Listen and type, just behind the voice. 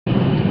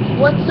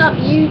What's up,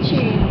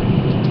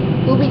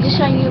 YouTube? We'll be just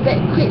showing you a bit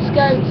of quick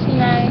scopes,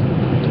 you know,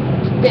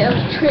 a bit of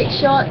trick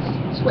shots.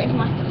 Just waiting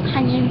for my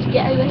companion to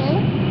get over here.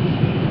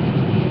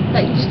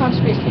 Like, you just on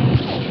split screen.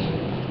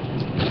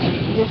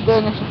 Just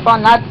doing this for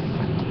fun, lads.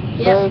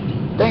 Yep. So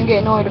don't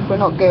get annoyed if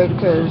we're not good,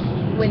 because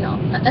We're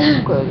not.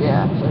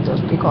 yeah, so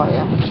just be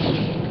quiet.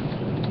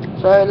 Yeah.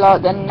 So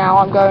like then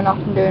now I'm going up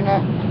and doing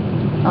it.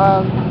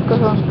 Because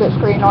we're on split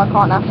screen, I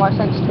can't have my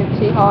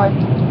sensitivity high.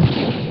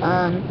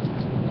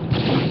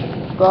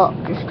 But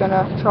just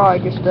gonna try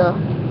just a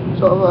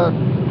sort of a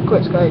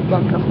quick scope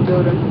jumping off the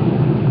building.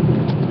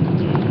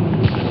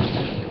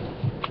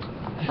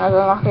 As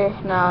unlucky,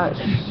 now it's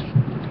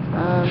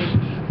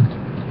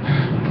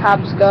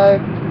cabs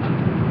go.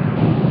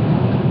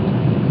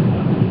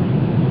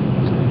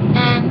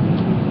 And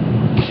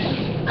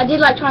I did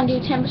like try and do a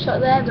temper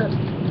shot there, but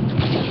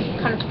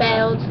kind of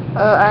failed.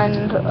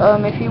 And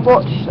if you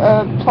watch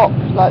top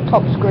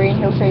screen,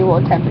 he'll show you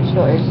what a temper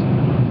shot is.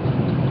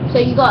 So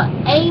you got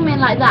aim in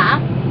like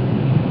that,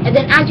 and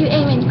then as you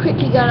aim in,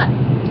 quickly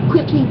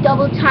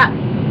double tap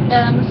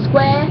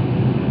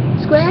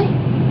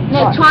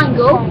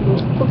triangle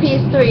for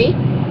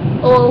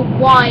PS3 or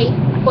Y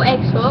for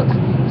Xbox.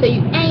 So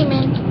you aim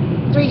in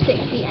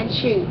 360 and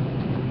shoot,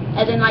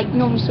 and then like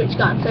normal switch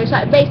gun. So it's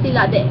like basically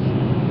like this.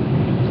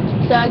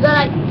 So I go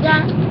like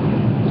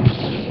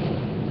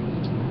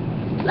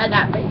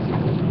that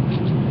basically.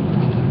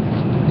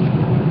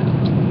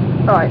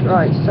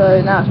 Right.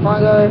 So now it's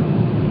my go.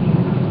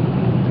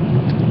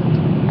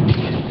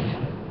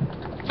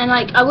 And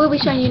like I will be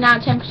showing you now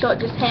a temper shot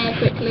just here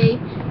quickly.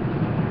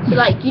 So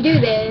like you do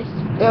this.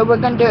 Yeah,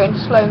 we're gonna do it in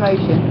slow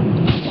motion.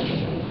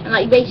 And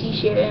like basically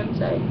shoot him.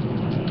 So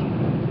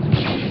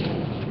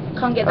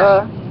can't get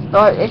that.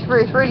 Right, it's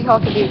really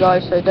hard to do,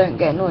 guys. So don't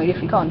get annoyed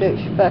if you can't do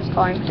it first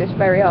time, because it's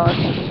very hard.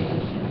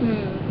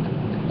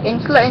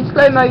 In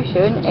slow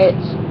motion,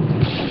 it's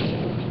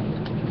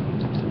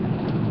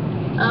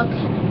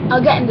okay.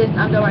 I'll get in this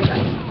now. Don't worry,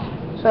 guys.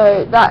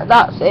 so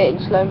that's it in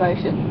slow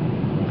motion.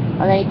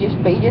 And then you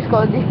just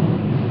got to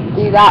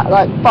do that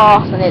like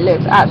fast, and it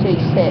looks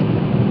absolutely sick.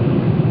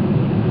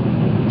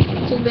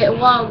 Took a bit of a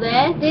while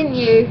there, didn't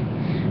you?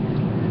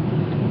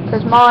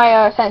 Because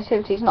my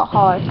sensitivity is not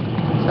high,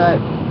 so.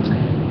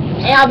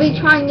 Hey, I'll be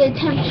trying to get a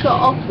temper shot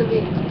off the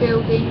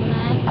building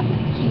there.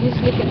 You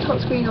just look at top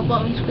screen or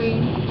bottom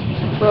screen.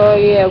 Well,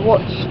 yeah,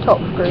 watch top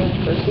screen,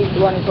 because he's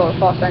the one who's got a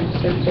fast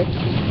sensitivity.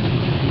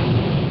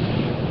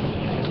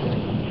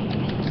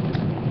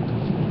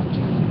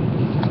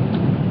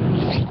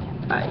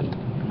 Right.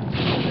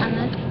 And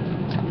then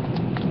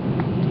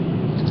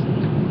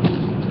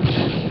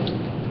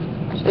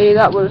See,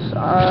 that was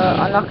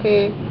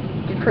unlucky.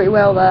 Did pretty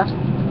well there.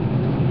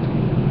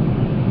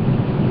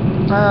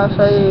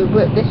 So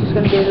this is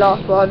going to be the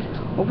last one.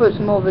 We'll put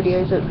some more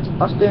videos of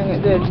us doing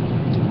it good.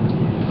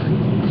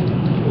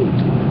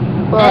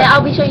 Right.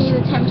 I'll be showing you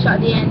the temper shot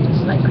at the end,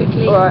 just like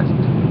quickly. Alright.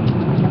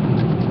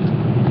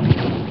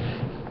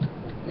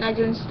 Now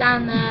you want to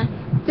stand there.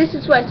 This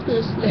is what it's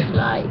supposed to look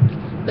like,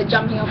 but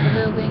jumping off the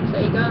building.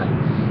 So you go.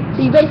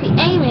 So you basically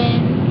aim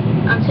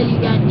in until you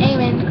go and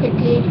aim in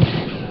quickly.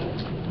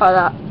 Like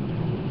that.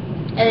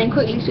 And then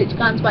quickly switch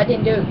guns, but I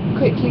didn't do it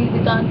quickly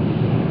the gun.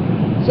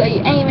 So you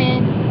aim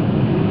in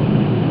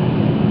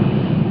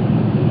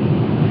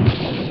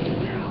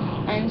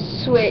and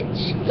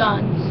switch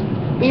guns.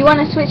 But you want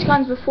to switch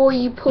guns before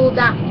you pull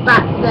that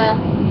back the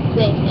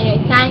thing.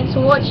 Anyway, thanks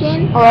for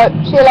watching. Alright,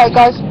 see you later,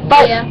 guys.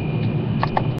 Bye. See ya.